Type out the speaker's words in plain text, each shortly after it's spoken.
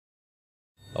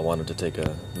I wanted to take a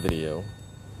video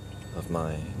of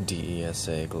my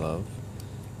D.E.S.A glove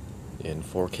in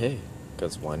 4K,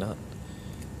 because why not?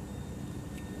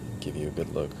 Give you a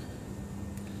good look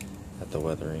at the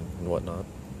weathering and whatnot.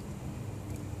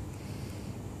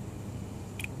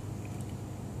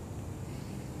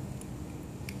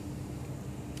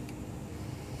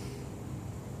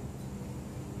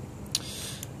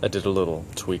 I did a little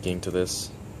tweaking to this.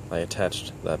 I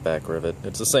attached that back rivet.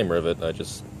 It's the same rivet,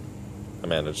 I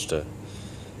managed to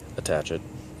attach it.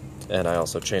 And I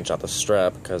also changed out the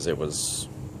strap because it was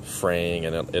fraying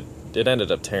and it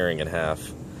ended up tearing in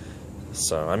half.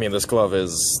 So, I mean, this glove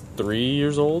is 3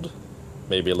 years old,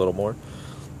 maybe a little more.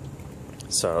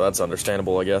 So that's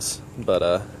understandable, I guess.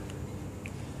 But,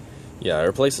 yeah, I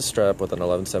replaced the strap with an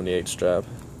 1178 strap.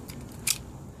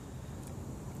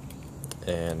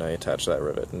 And I attached that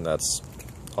rivet, and that's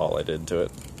all I did to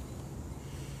it.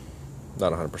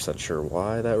 Not 100% sure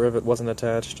why that rivet wasn't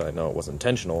attached. I know it was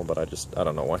intentional, but I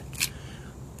don't know why.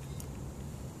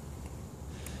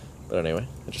 But anyway,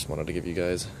 I just wanted to give you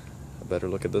guys a better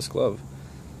look at this glove.